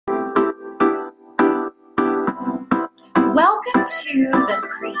Welcome to the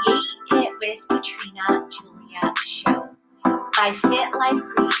Create It with Katrina Julia show by Fit Life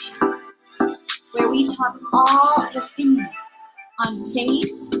Creation, where we talk all the things on faith,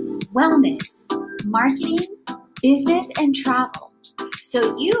 wellness, marketing, business, and travel,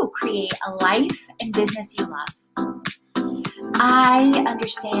 so you create a life and business you love. I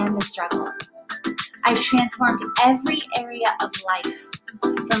understand the struggle. I've transformed every area of life,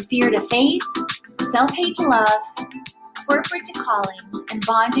 from fear to faith, self-hate to love, corporate to calling, and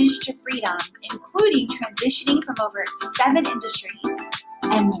bondage to freedom, including transitioning from over 7 industries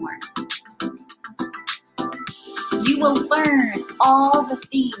and more. You will learn all the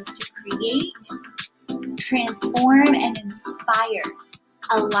things to create, transform, and inspire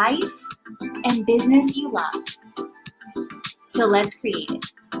a life and business you love. So let's create it.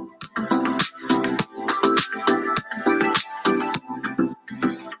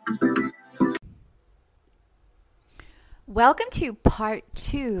 Welcome to part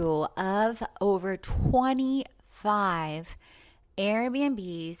 2 of over 25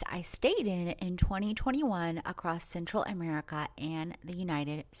 Airbnbs I stayed in 2021 across Central America and the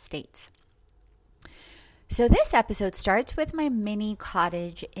United States. So this episode starts with my mini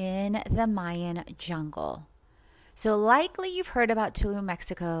cottage in the Mayan jungle. So likely you've heard about Tulum,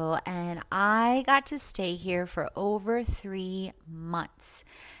 Mexico, and I got to stay here for over 3 months.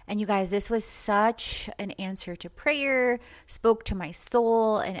 And you guys, this was such an answer to prayer, spoke to my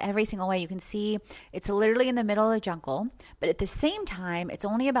soul in every single way. You can see it's literally in the middle of the jungle, but at the same time, it's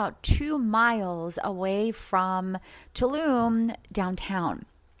only about 2 miles away from Tulum downtown.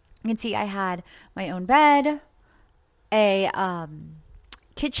 You can see I had my own bed, a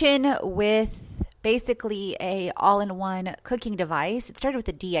kitchen with basically a all-in-one cooking device. It started with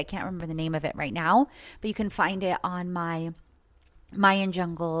a D. I can't remember the name of it right now, but you can find it on my Mayan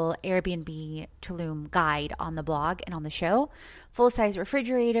Jungle Airbnb Tulum guide on the blog and on the show. Full-size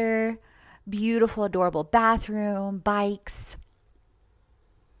refrigerator, beautiful, adorable bathroom, bikes,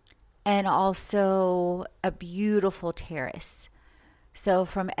 and also a beautiful terrace. So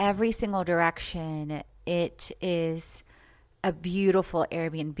from every single direction, it is a beautiful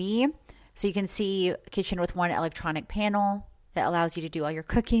Airbnb. So you can see a kitchen with one electronic panel that allows you to do all your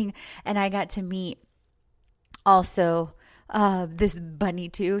cooking. And I got to meet also this bunny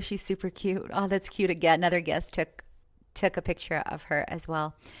too. She's super cute. Oh, that's cute. Again, another guest took a picture of her as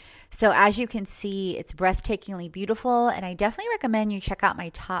well. So as you can see, it's breathtakingly beautiful. And I definitely recommend you check out my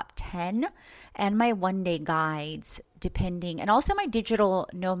top 10 and my one-day guides, depending, and also my digital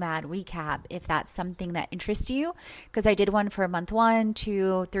nomad recap if that's something that interests you, because I did one for month 1,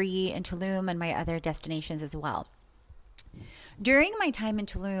 2, 3 in Tulum and my other destinations as well. During my time in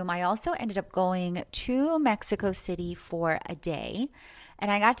Tulum, I also ended up going to Mexico City for a day,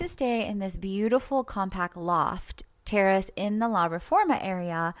 and I got to stay in this beautiful compact loft terrace in the La Reforma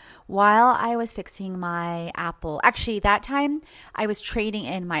area while I was fixing my Apple. Actually, that time I was trading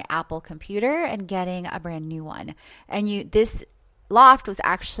in my Apple computer and getting a brand new one. And this loft was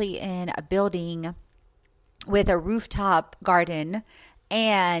actually in a building with a rooftop garden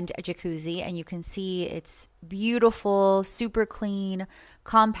and a jacuzzi, and you can see it's beautiful, super clean,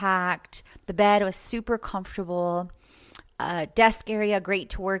 compact. The bed was super comfortable. Desk area, great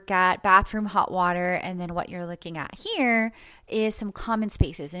to work at, bathroom, hot water, and then what you're looking at here is some common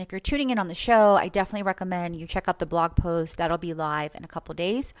spaces. And if you're tuning in on the show, I definitely recommend you check out the blog post. That'll be live in a couple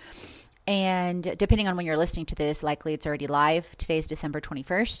days. And depending on when you're listening to this, likely it's already live. Today's December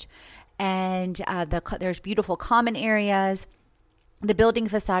 21st. And there's beautiful common areas. The building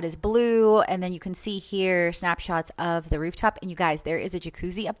facade is blue, and then you can see here snapshots of the rooftop. And you guys, there is a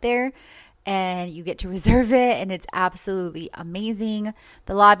jacuzzi up there, and you get to reserve it, and it's absolutely amazing.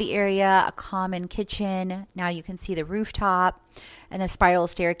 The lobby area, a common kitchen. Now you can see the rooftop and the spiral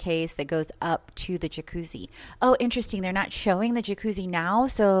staircase that goes up to the jacuzzi. Oh, interesting. They're not showing the jacuzzi now,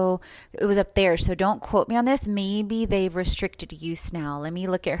 so it was up there. So don't quote me on this. Maybe they've restricted use now. Let me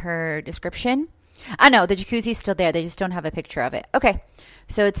look at her description. I know the jacuzzi is still there. They just don't have a picture of it. Okay,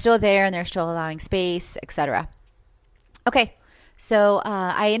 so it's still there, and they're still allowing space, etc. Okay. So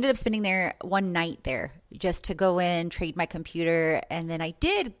I ended up spending there one night there just to go in, trade my computer, and then I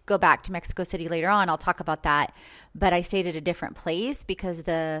did go back to Mexico City later on. I'll talk about that, but I stayed at a different place because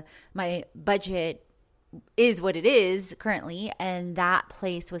my budget is what it is currently, and that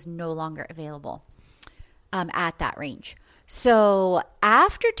place was no longer available at that range. So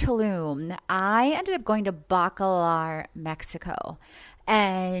after Tulum, I ended up going to Bacalar, Mexico.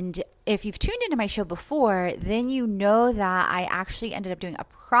 And if you've tuned into my show before, then you know that I actually ended up doing a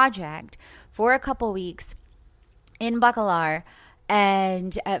project for a couple weeks in Bacalar.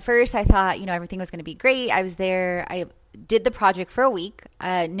 And at first I thought, everything was going to be great. I was there. I did the project for a week.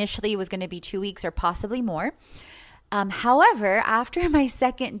 Initially, it was going to be 2 weeks or possibly more. However, after my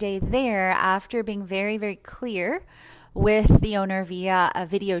second day there, after being very, very clear with the owner via a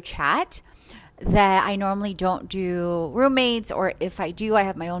video chat that I normally don't do roommates, or if I do, I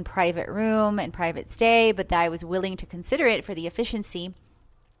have my own private room and private stay, but that I was willing to consider it for the efficiency.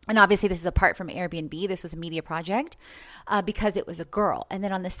 And obviously, this is apart from Airbnb. This was a media project because it was a girl. And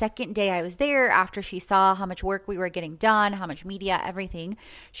then on the second day I was there, after she saw how much work we were getting done, how much media, everything,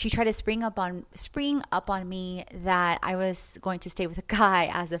 she tried to spring up on me that I was going to stay with a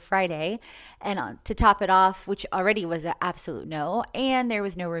guy as of Friday. And to top it off, which already was an absolute no, and there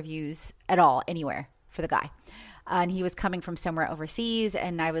was no reviews at all anywhere for the guy. And he was coming from somewhere overseas,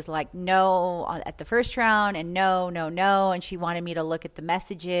 and I was like, no, at the first round, and no. And she wanted me to look at the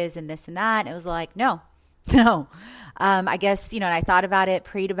messages and this and that. And it was like, no. I guess, and I thought about it,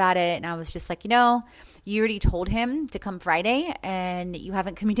 prayed about it, and I was just like, you already told him to come Friday, and you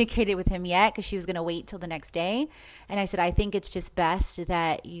haven't communicated with him yet, because she was going to wait till the next day. And I said, I think it's just best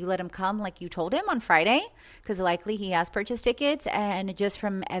that you let him come like you told him on Friday, because likely he has purchased tickets. And just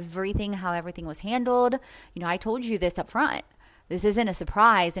from everything, how everything was handled, I told you this up front. This isn't a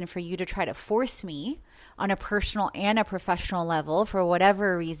surprise. And for you to try to force me on a personal and a professional level for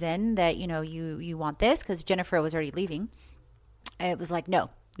whatever reason that, you want this, because Jennifer was already leaving. It was like,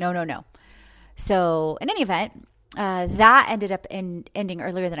 no. So in any event, that ended up ending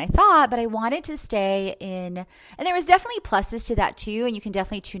earlier than I thought, but I wanted to stay in, and there was definitely pluses to that too. And you can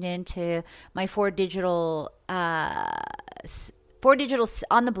definitely tune in to my four digital on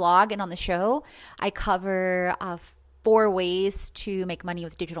the blog and on the show. I cover 4 ways to make money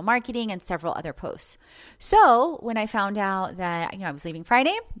with digital marketing and several other posts. So when I found out that, I was leaving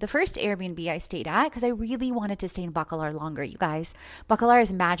Friday, the first Airbnb I stayed at, because I really wanted to stay in Bacalar longer, you guys. Bacalar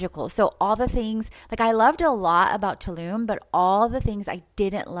is magical. So all the things, I loved a lot about Tulum, but all the things I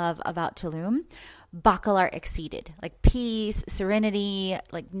didn't love about Tulum, Bacalar exceeded. Peace, serenity,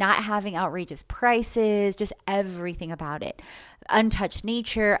 not having outrageous prices, just everything about it. Untouched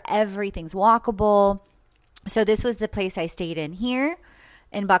nature, everything's walkable. So this was the place I stayed in here.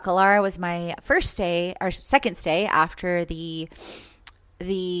 In Bacalar was my second stay after the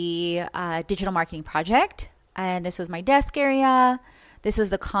digital marketing project. And this was my desk area. This was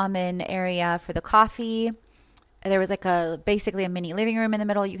the common area for the coffee. There was basically a mini living room in the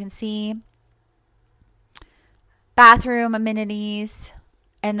middle, you can see. Bathroom amenities.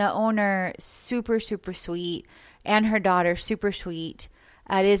 And the owner, super, super sweet. And her daughter, super sweet.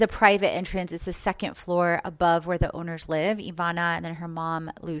 It is a private entrance. It's the second floor above where the owners live, Ivana, and then her mom,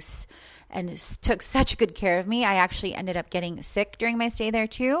 Luz, and took such good care of me. I actually ended up getting sick during my stay there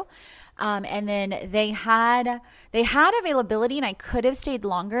too. And then they had availability, and I could have stayed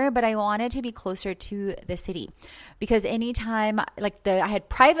longer, but I wanted to be closer to the city, because anytime I had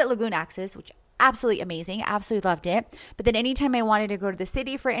private lagoon access, which absolutely amazing. Absolutely loved it. But then anytime I wanted to go to the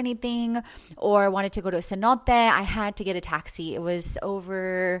city for anything or wanted to go to a cenote, I had to get a taxi. It was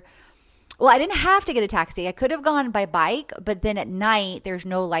I didn't have to get a taxi. I could have gone by bike, but then at night there's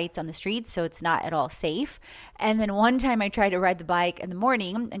no lights on the streets, so it's not at all safe. And then one time I tried to ride the bike in the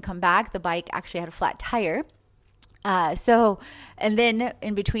morning and come back. The bike actually had a flat tire. And then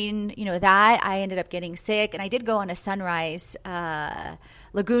in between, that I ended up getting sick, and I did go on a sunrise,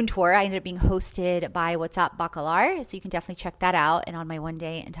 lagoon tour. I ended up being hosted by WhatsApp Bacalar, so you can definitely check that out, and on my 1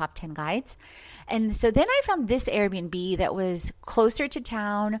 day and top 10 guides. And so then I found this Airbnb that was closer to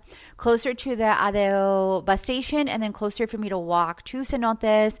town, closer to the Adeo bus station, and then closer for me to walk to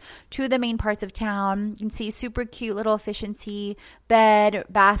cenotes, to the main parts of town. You can see super cute little efficiency, bed,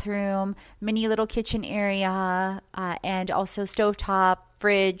 bathroom, mini little kitchen area, and also stovetop,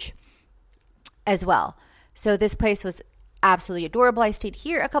 fridge as well. So this place was absolutely adorable. I stayed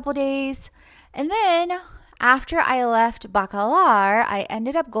here a couple days. And then after I left Bacalar, I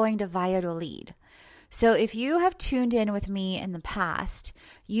ended up going to Valladolid. So if you have tuned in with me in the past,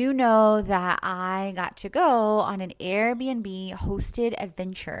 you know that I got to go on an Airbnb hosted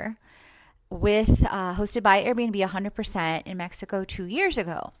adventure hosted by Airbnb 100% in Mexico 2 years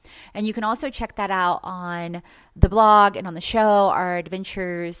ago. And you can also check that out on the blog and on the show, our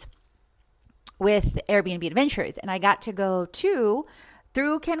adventures with Airbnb Adventures. And I got to go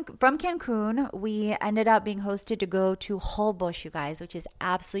from Cancun, we ended up being hosted to go to Holbox, you guys, which is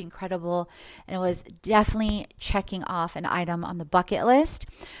absolutely incredible. And it was definitely checking off an item on the bucket list.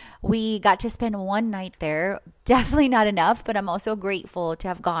 We got to spend one night there. Definitely not enough, but I'm also grateful to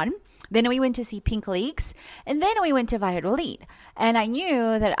have gone. Then we went to see Pink Lakes, and then we went to Valladolid. And I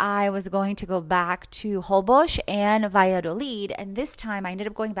knew that I was going to go back to Holbox and Valladolid, and this time I ended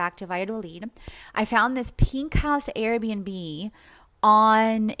up going back to Valladolid. I found this Pink House Airbnb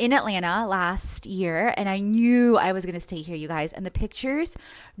in Atlanta last year, and I knew I was going to stay here, you guys. And the pictures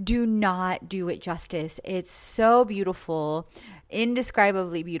do not do it justice. It's so beautiful,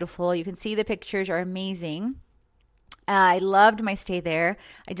 indescribably beautiful. You can see the pictures are amazing. I loved my stay there.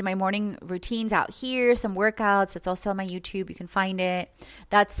 I did my morning routines out here, some workouts. That's also on my YouTube. You can find it.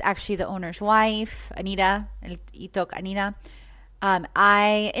 That's actually the owner's wife, Anita, Itok Anita.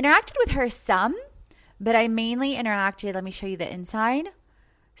 I interacted with her some, but I mainly interacted. Let me show you the inside.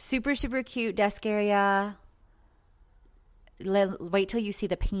 Super, super cute desk area. Wait till you see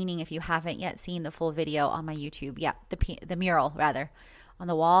the painting if you haven't yet seen the full video on my YouTube. Yeah, the mural rather on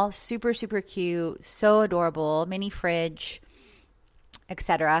the wall. Super, super cute. So adorable. Mini fridge,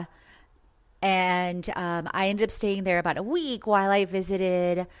 etc. And I ended up staying there about a week while I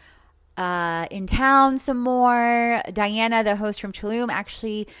visited in town some more. Diana, the host from Tulum,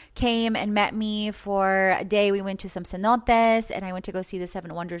 actually came and met me for a day. We went to some cenotes, and I went to go see the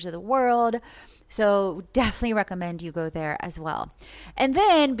 7 Wonders of the World. So definitely recommend you go there as well. And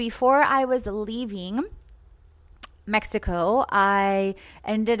then before I was leaving Mexico, I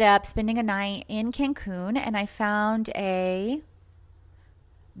ended up spending a night in Cancun, and I found a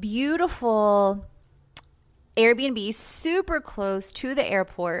beautiful Airbnb super close to the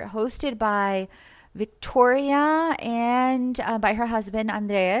airport, hosted by Victoria and by her husband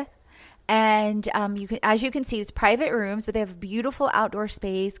Andre. And as you can see, it's private rooms, but they have beautiful outdoor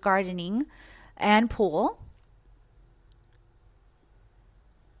space, gardening, and pool.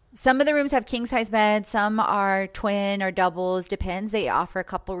 Some of the rooms have king size beds, some are twin or doubles, depends. They offer a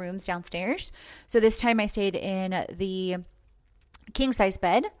couple rooms downstairs. So this time I stayed in the king size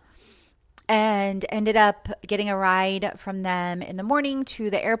bed and ended up getting a ride from them in the morning to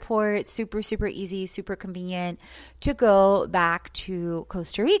the airport. Super, super easy, super convenient to go back to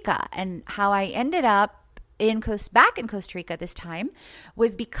Costa Rica. And how I ended up back in Costa Rica this time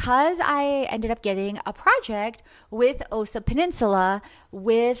was because I ended up getting a project with Osa Peninsula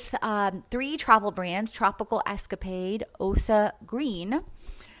with 3 travel brands: Tropical Escapade, Osa Green,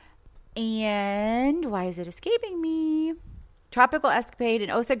 and why is it escaping me? Tropical Escapade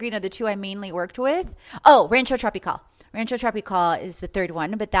and Osa Green are the 2 I mainly worked with. Oh, Rancho Tropical. Rancho Tropical is the 3rd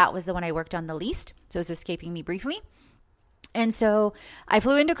one, but that was the one I worked on the least, so it's escaping me briefly. And so I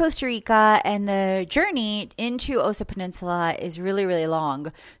flew into Costa Rica, and the journey into Osa Peninsula is really, really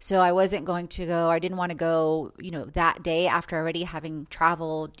long. So I wasn't going to go, I didn't want to go, that day after already having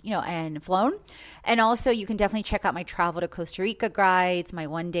traveled, and flown. And also you can definitely check out my travel to Costa Rica guides, my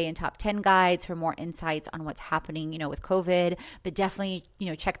 1 day and top 10 guides for more insights on what's happening, with COVID. But definitely,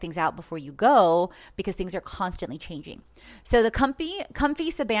 check things out before you go, because things are constantly changing. So the Comfy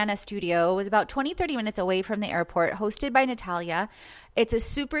Sabana studio was about 20-30 minutes away from the airport, hosted by Natalia. It's a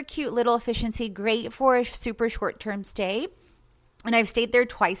super cute little efficiency, great for a super short-term stay. And I've stayed there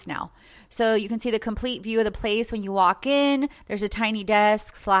twice now. So you can see the complete view of the place when you walk in. There's a tiny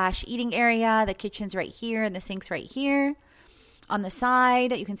desk / eating area. The kitchen's right here and the sink's right here. On the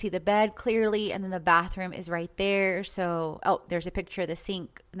side, you can see the bed clearly, and then the bathroom is right there. So, there's a picture of the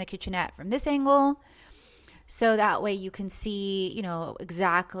sink and the kitchenette from this angle. So that way you can see,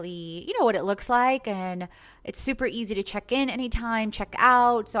 exactly, what it looks like. And it's super easy to check in anytime, check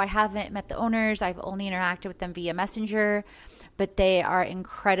out. So I haven't met the owners. I've only interacted with them via Messenger, but they are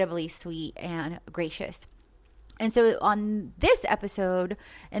incredibly sweet and gracious. And so on this episode,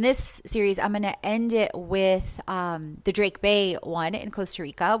 in this series, I'm going to end it with the Drake Bay one in Costa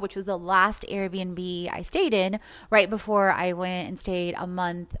Rica, which was the last Airbnb I stayed in right before I went and stayed a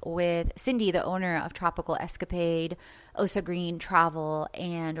month with Cindy, the owner of Tropical Escapade, Osa Green Travel,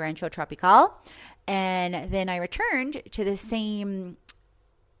 and Rancho Tropical. And then I returned to the same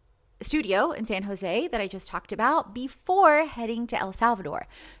studio in San Jose that I just talked about before heading to El Salvador.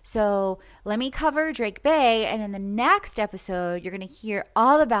 So let me cover Drake Bay, and in the next episode, you're going to hear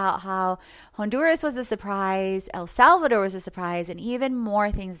all about how Honduras was a surprise, El Salvador was a surprise, and even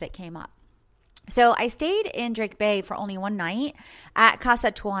more things that came up. So I stayed in Drake Bay for only 1 night at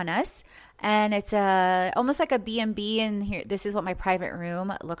Casa Tuanas, and it's almost like a B&B, and here, this is what my private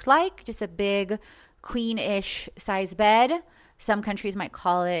room looked like, just a big queen-ish size bed. Some countries might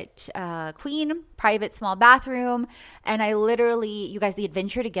call it queen, private small bathroom. And I literally, you guys, the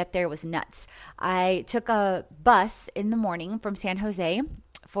adventure to get there was nuts. I took a bus in the morning from San Jose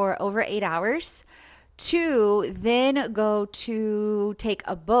for over 8 hours to then go to take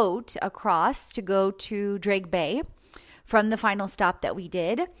a boat across to go to Drake Bay from the final stop that we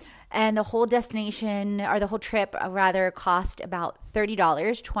did. And the whole destination, or the whole trip rather, cost about $30,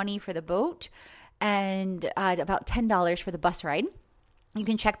 $20 for the boat, and about $10 for the bus ride. You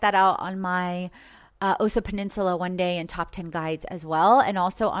can check that out on my Osa Peninsula One Day and Top 10 Guides as well, and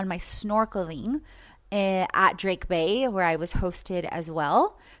also on my snorkeling at Drake Bay, where I was hosted as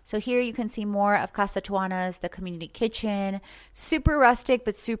well. So here you can see more of Casa Tuanas, the community kitchen. Super rustic,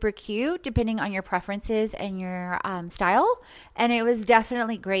 but super cute, depending on your preferences and your style. And it was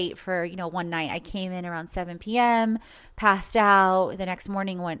definitely great for, one night. I came in around 7 p.m., passed out. The next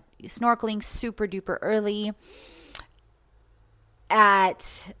morning went snorkeling super duper early.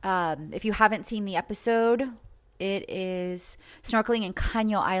 If you haven't seen the episode, it is snorkeling in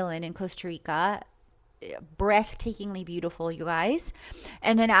Caño Island in Costa Rica. Breathtakingly beautiful, you guys.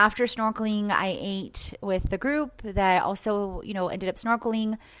 And then after snorkeling, I ate with the group that also, ended up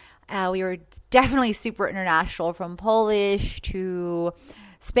snorkeling. We were definitely super international, from Polish to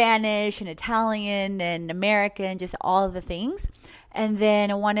Spanish and Italian and American, just all of the things. And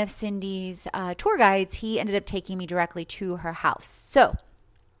then one of Cindy's tour guides, he ended up taking me directly to her house. So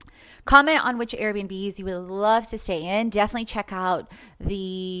comment on which Airbnbs you would love to stay in. Definitely check out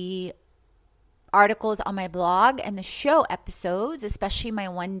the articles on my blog and the show episodes, especially my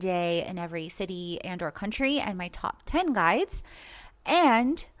one day in every city and or country and my top 10 guides.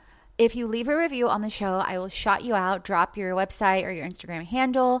 And if you leave a review on the show, I will shout you out, drop your website or your Instagram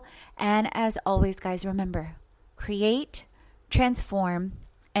handle. And as always, guys, remember, create, transform,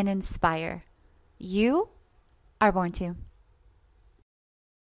 and inspire. You are born to.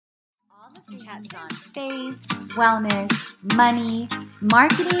 Chats on faith, wellness, money,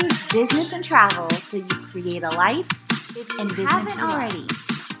 marketing, business, and travel, so you create a life and business haven't already.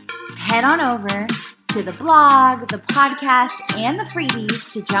 Head on over to the blog, the podcast, and the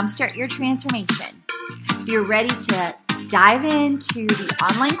freebies to jumpstart your transformation. If you're ready to dive into the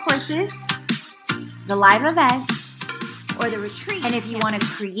online courses, the live events, or the retreat, and if you want to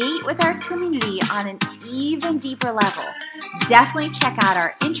create with our community on an even deeper level, definitely check out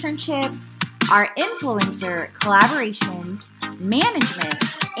our internships, our influencer collaborations, management,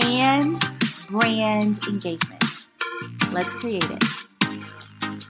 and brand engagement. Let's create it.